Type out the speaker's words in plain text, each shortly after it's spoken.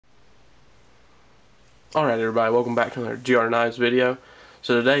Alright everybody, welcome back to another GR Knives video.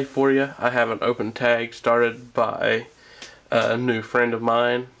 So today for you, I have an open tag started by a new friend of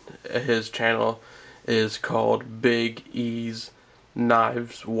mine. His channel is called BigE's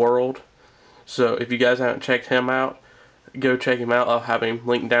Knives World. So if you guys haven't checked him out, go check him out. I'll have him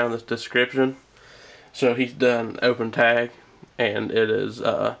linked down in the description. So he's done open tag, and it is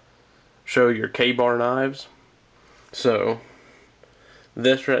show your K-bar knives. So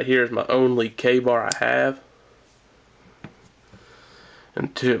this right here is my only K-bar I have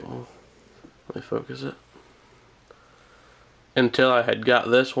until, let me focus it, until I had got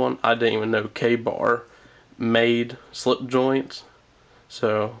this one. I didn't even know K-bar made slip joints.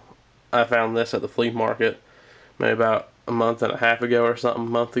 So I found this at the flea market maybe about a month and a half ago or something, a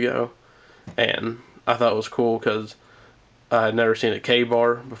month ago, and I thought it was cool because I had never seen a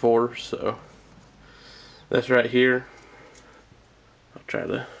K-bar before. So this right here, I'll try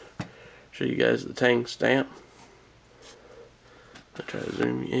to show you guys the Tang stamp. I'll try to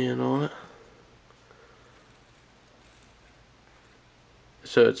zoom in on it.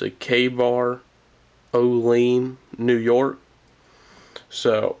 So it's a K-bar Olean, New York.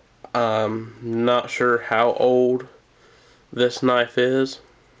 So I'm not sure how old this knife is.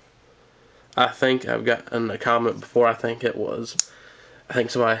 I think I've gotten a comment before. I think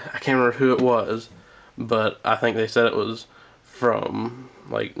somebody, I can't remember who it was, but I think they said it was from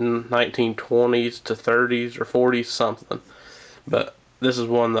like 1920s to 30s or 40s something. But this is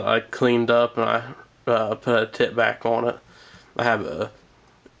one that I cleaned up and I put a tip back on it. I have a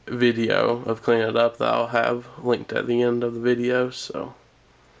video of cleaning it up that I'll have linked at the end of the video. So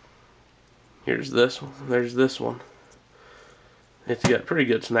here's this one. There's this one. It's got a pretty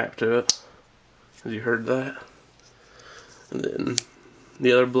good snap to it, as you heard that. And then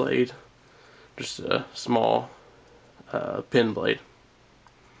the other blade, just a small pin blade.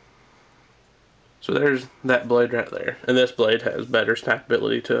 So there's that blade right there, and this blade has better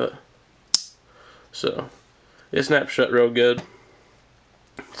snappability to it. So it snaps shut real good.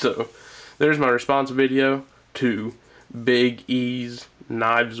 So there's my response video to BigE's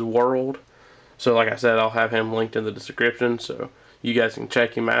Knives World. So like I said, I'll have him linked in the description, so you guys can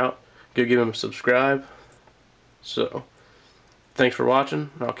check him out. Go give him a subscribe. So thanks for watching,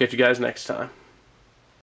 and I'll catch you guys next time.